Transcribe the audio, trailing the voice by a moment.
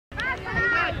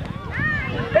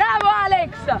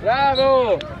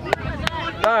Bravo!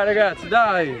 Dai ragazzi,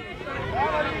 dai!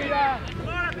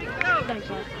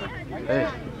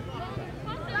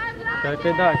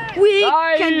 Okay, dai! We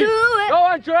dai. can do it! Go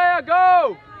Andrea,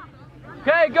 go!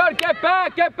 Okay, good, get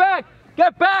back, get back!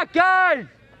 Get back, guys!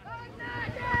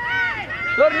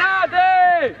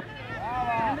 Tornate!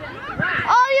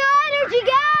 All your energy,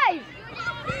 guys!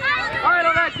 Vai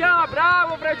Rovecchia,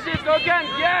 bravo Francisco, again,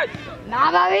 yes!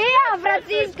 Mamma mia,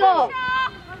 Francisco!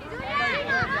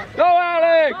 Go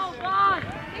Alex!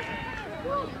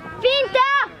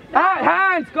 Finta!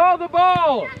 Hands, call the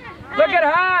ball! Look at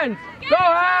Hands! Go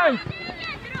Hands!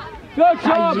 Good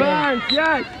job Hands,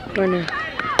 yes!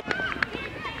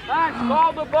 Hands,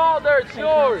 call the ball there, it's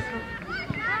yours!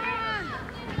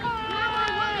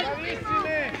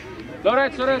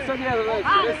 Lorenzo, resta dietro,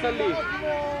 Lorenzo, resta lì!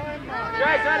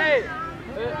 Cesare!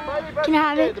 Can I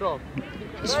have it?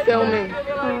 He's filming.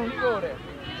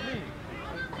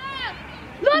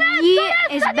 He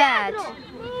is bad.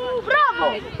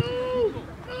 Bravo!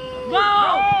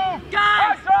 No!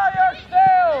 Guys! Andrea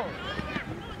still!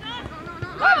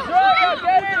 Andrea,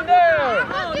 get in there!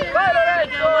 Vai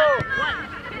Lorenzo!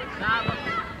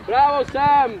 Bravo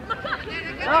Sam!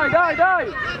 Dai, dai, dai!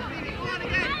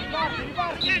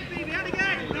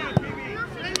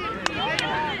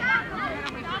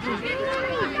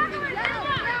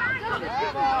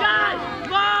 Guys,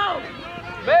 go!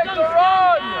 Make the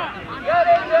run! Get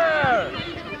in there!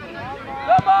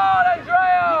 Come on,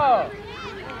 Andrea!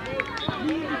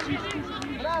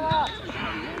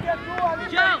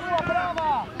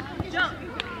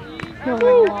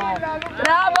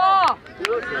 Bravo!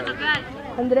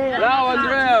 Andrea. Bravo,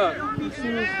 Andrea!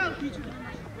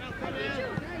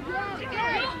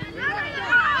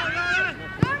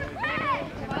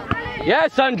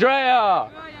 Yes, Andrea!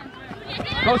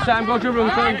 Go Sam, go dribble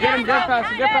him, get him, get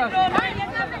past him, get past him.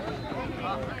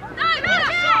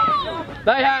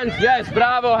 Dai Hans, yes,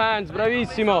 bravo Hans,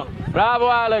 bravissimo. Bravo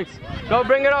Alex. Go,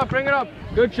 bring it up, bring it up.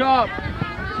 Good job.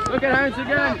 Look at Hans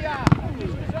again.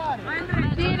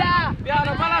 Tira!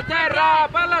 Piano, palla a terra,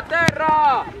 palla a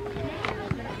terra.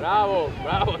 Bravo,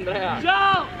 bravo Andrea.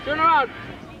 Ciao! Turn around.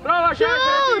 Prova, tira.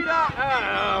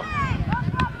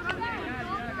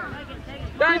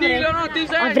 Danilo, non ti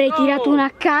sento. Avrei tirato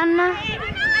una canna.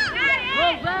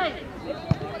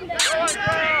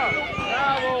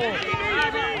 Bravo.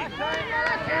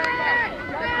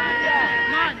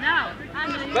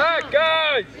 Back,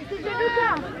 guys.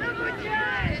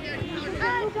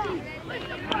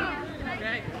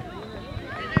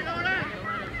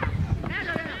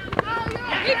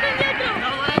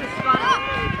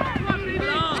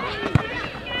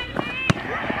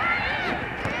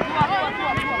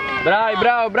 Bravi,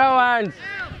 bravo, bravo Hans.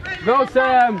 Go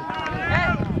Sam.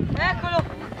 Eccolo!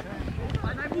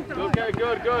 Okay,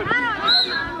 good, good.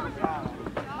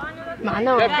 Ma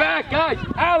no. Get back, guys.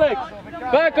 Alex,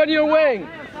 back on your wing.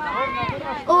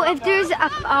 Oh, if there's a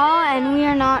foul and we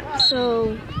are not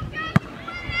so,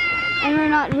 and we're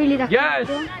not really that Yes,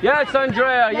 comfortable, yes,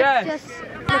 Andrea, let's yes. just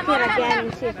look at it again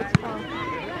and see if it's foul.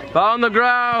 Ball on the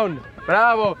ground.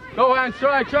 Bravo. Go Hans,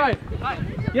 try, try.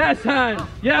 Yes, Hans.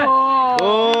 Yes.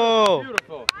 Oh.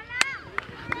 Beautiful.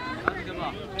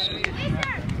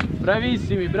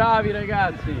 Bravissimi, bravi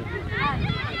ragazzi.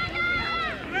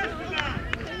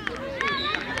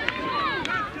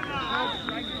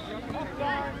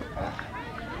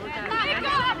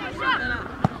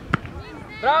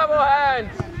 Bravo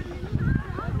Hans.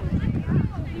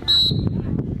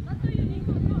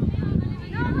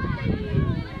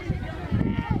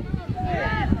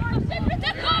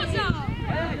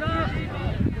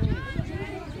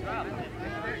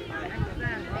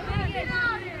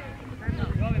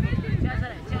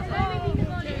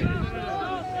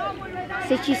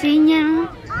 Se ci segnano,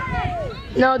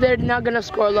 No, they're not gonna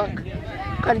score, look.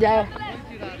 Guardate.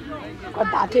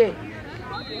 Guardate.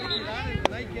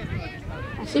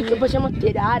 Sì, che possiamo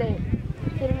tirare.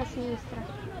 tira a sinistra.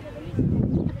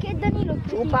 Che Danilo?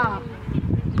 Ciupa.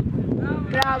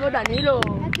 Bravo Danilo.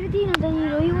 È cretino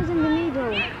Danilo, he was in the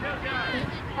middle.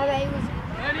 Vabbè, he was...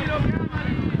 Danilo,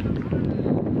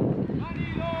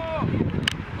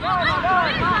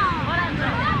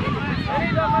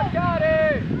 Danilo a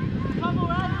marcare.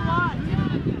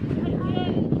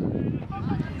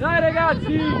 Dai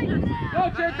ragazzi,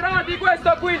 concentrati,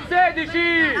 questo qui il 16.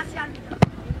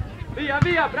 Via,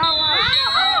 via, bravo.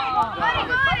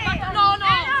 No, no.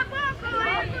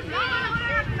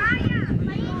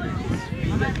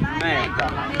 Merda.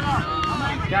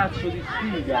 Cazzo di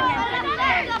sfiga.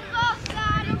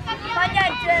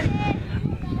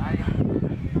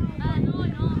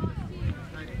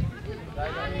 Dai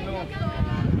Danilo.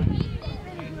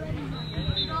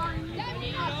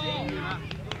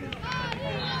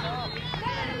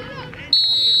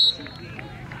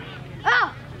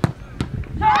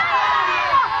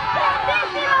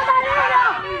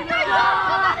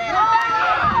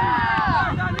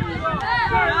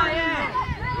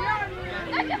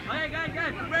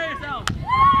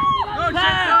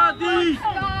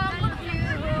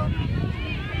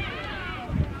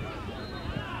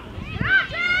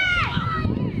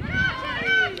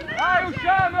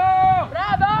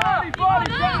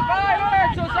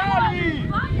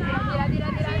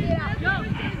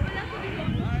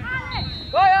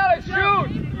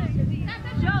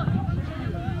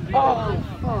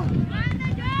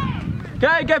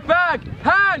 Okay, get back!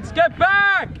 Hands, get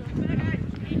back!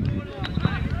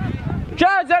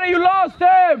 Cesare, you lost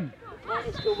him!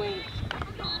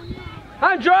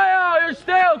 Andrea, you're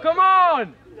still, come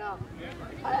on! No,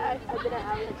 I didn't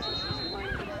have it.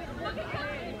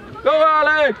 Go,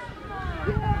 Alex!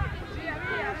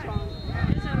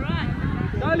 It's alright.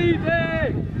 Salite!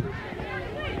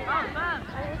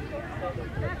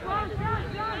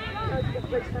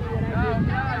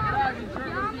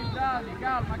 Bravi,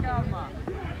 calma, calma.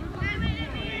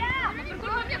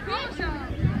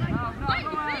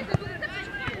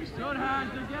 Good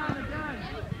hands again.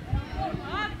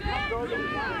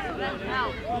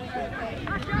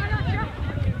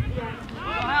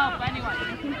 Help anyway.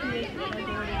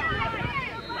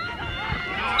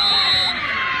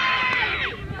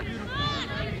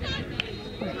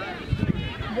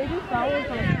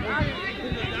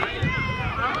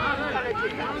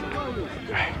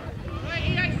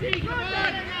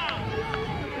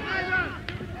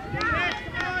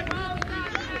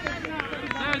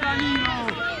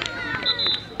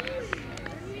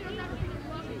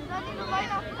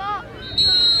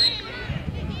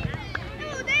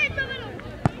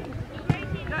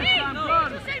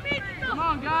 Come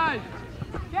on, guys.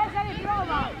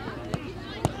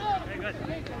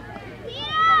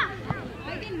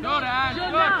 Good, hands.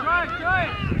 Good. Try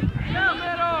it. In the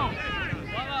middle.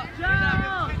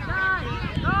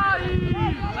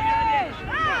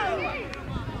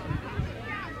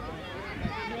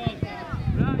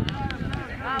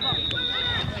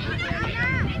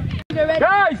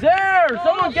 Guys, there!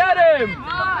 Someone get him!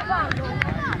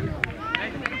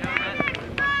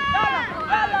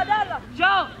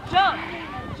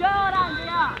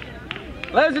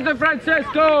 Listen to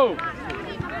Francesco!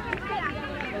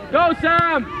 Go,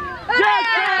 Sam! Yes,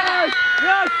 yes!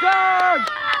 Yes, Sam!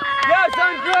 Yes,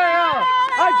 Andrea!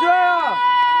 Andrea!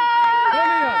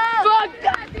 Come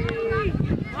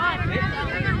here!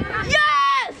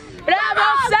 Yes! Bravo,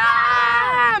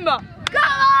 Sam!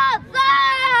 Come on,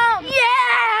 Sam!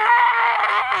 Yeah!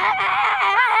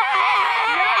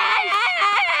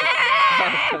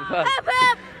 Hip,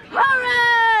 hip,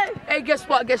 hooray! Hey, guess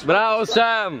what? Bravo,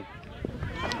 Sam!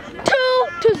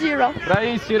 2-0.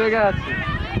 Bravissimi, ragazzi!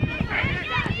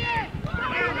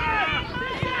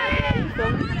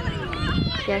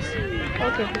 Yes.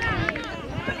 Okay.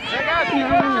 Ragazzi,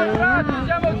 concentrati,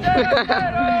 siamo 0-0!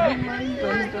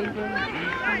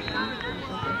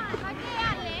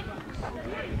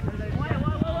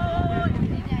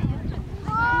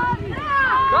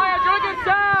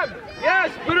 Sam!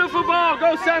 Yes, beautiful ball!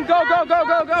 Go, Sam! Go!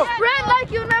 Sprint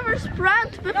like you never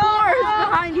sprint before. It's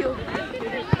behind you.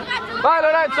 Vai,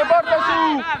 Lorenzo, porta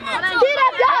su! Tira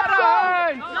cazzo!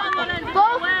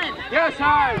 Yes,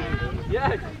 Hans!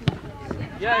 Yes!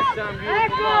 Yes, Sam,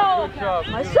 beautiful! Good job!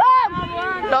 My son!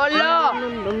 Dollo!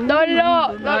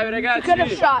 Dai, ragazzi!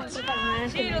 Good shot.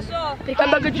 Sì, lo so.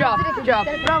 Good job.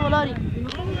 Bravo, Lori.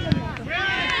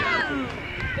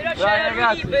 Però Dai, c'era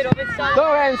ragazzi! libero, pensate.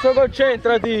 Lorenzo,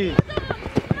 concentrati!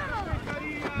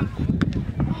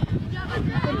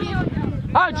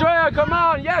 Andrea, come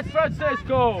on! Yes,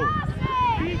 Francesco!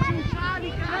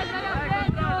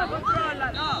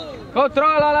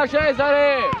 Controlla la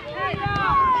Cesare!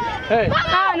 Hey.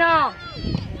 No!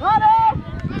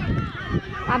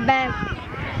 Vabbè.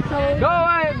 Go,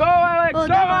 Alex! Go,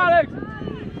 Alex!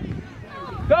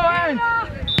 Go, Alex!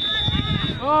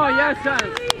 Oh, yes,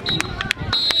 Alex!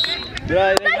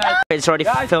 Right, It's already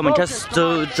Guys, filming. focus.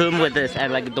 Just zoom with this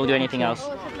and like don't do anything else.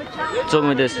 Zoom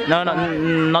with this. No,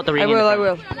 not the ring. I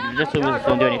will. Just zoom with this.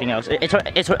 Don't do anything else. It's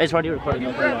already recording.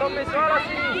 Ho messo alla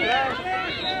sinistra,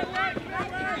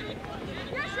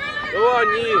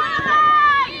 Ogni!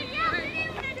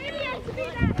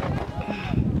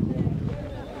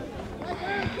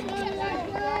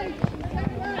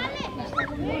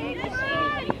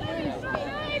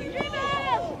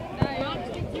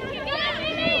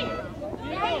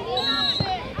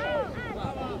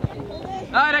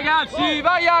 Dai ragazzi,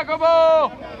 vai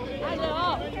Jacopo!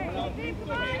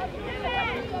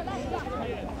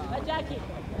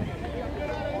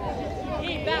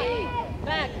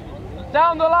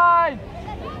 Down the line!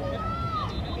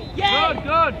 Yeah.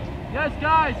 Good! Yes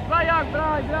guys, vai Jacopo,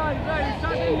 dai,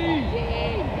 state lì!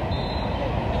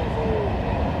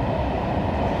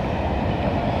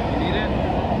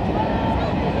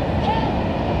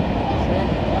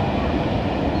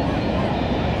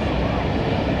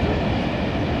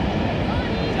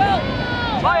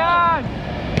 Vai Hans!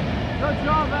 Good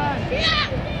job, Hans!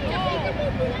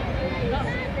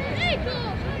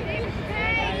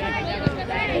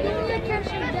 He didn't get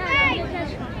catch your dad. He didn't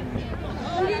catch him.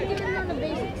 He didn't get him on the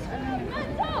basics.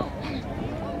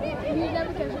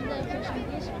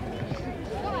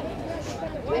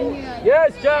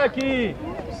 Yes, Jackie!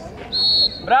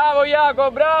 Bravo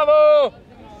Jacopo, bravo!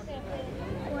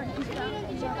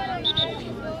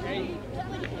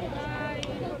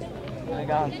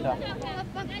 Eleganza.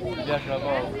 Mi piace la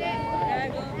cosa.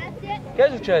 Che è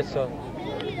successo?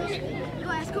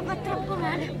 Esco, fa troppo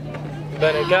male.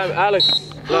 Bene, Alex.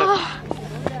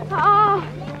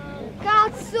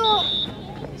 Cazzo!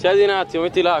 Siedi un attimo,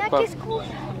 metti l'acqua. Che scusa.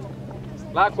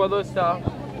 L'acqua dove sta?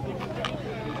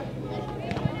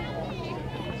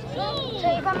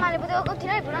 Cioè, mi fa male, potevo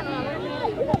continuare, però non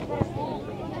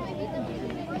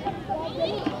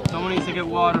Someone needs to get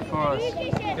water for us.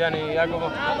 Vieni, Jacopo.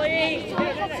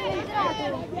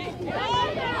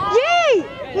 Yay!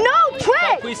 No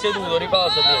tricks! Qui seduto,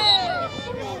 riposati.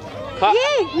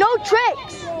 Yay! No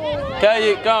tricks!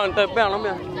 Ok, canta, piano,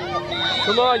 piano.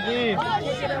 Come on, Ghi.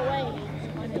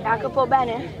 Jacopo,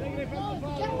 bene?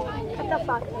 Che t'ha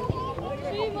fatto?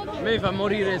 A me fa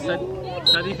morire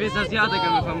sta difesa asiatica,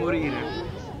 mi fa morire.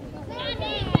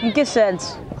 In che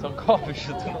senso? Sono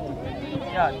copici,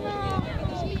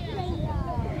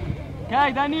 ok,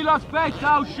 Danilo,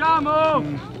 aspetta, usciamo!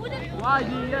 Vai,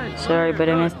 Di, Sorry, but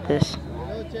I missed this.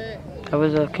 I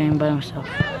was okay by myself.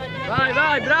 Vai,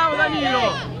 vai, bravo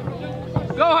Danilo!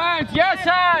 Go hands, yes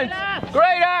hands!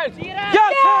 Great hands!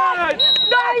 Yes hands!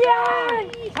 Yes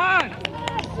hands!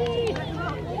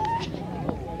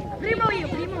 Primo io.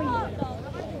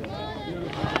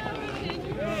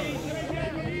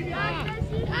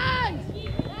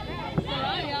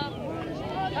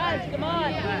 Come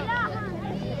on!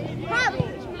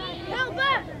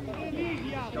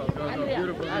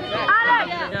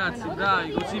 Ragazzi,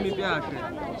 bravi, così mi piace.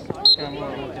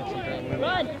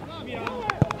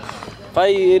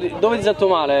 Fai. Dove ti sei fatto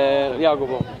male,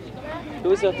 Jacopo?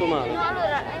 Dove sei fatto male? No,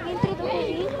 allora, mentre tu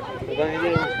così, Vai a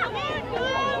vedere.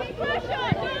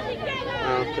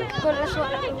 Ok. con la sua...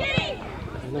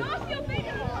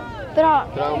 Però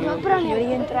ne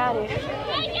devi entrare.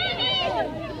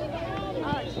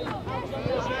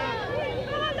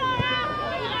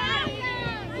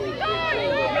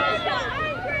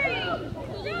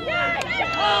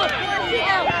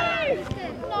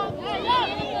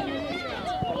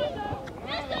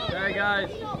 Okay, guys.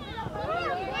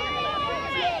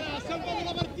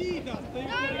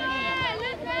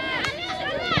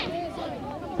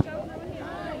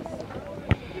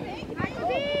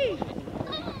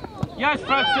 Yes,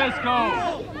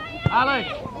 Francisco. Alex.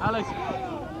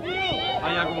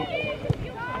 Vai, Jacopo.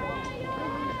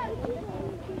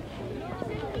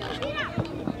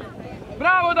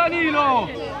 Bravo Danilo.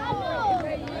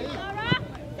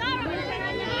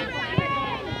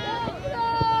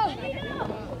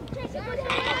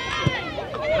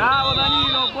 Bravo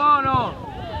Danilo, buono!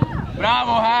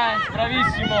 Bravo Hans,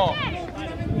 bravissimo!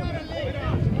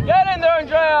 Vieni dentro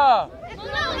Andrea!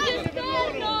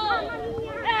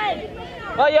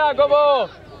 Vai Jacopo!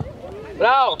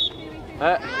 Bravo!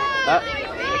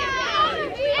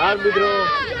 Arbitro!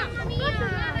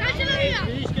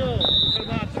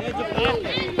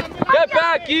 Che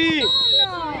pacchi!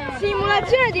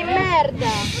 Simulazione di merda!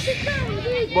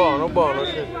 Buono,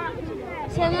 sì.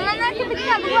 Se non hanno neanche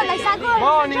beccato, guarda, sta cosa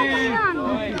Moni!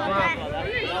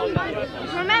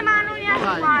 per me ma non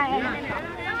neanche mai.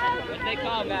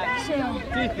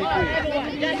 Zitti qui!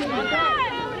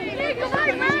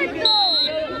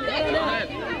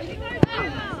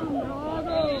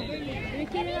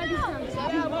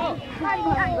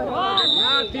 Un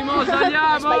attimo,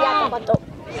 saliamo! Sbagliato, fatto.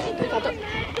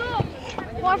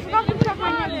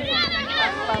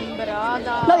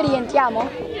 Noi rientriamo?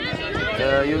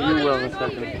 You will in a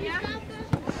second.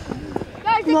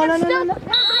 No.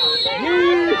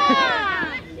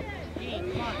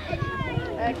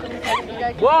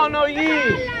 Buono Yi!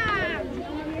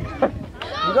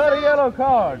 You got a yellow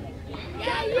card.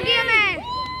 Look at me!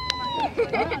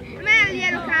 Man, the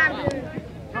yellow card.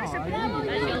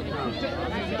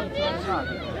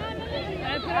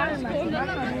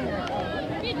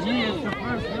 Yi is the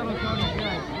first yellow card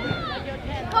again.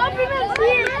 Compliments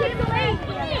here, keep away.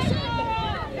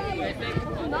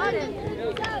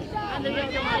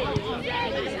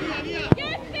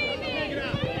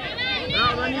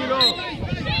 Bravo Danilo!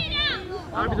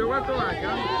 Arbitro, quanto manca?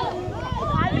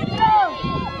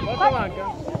 Quanto manca?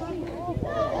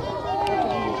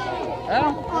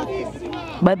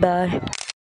 Bye bye.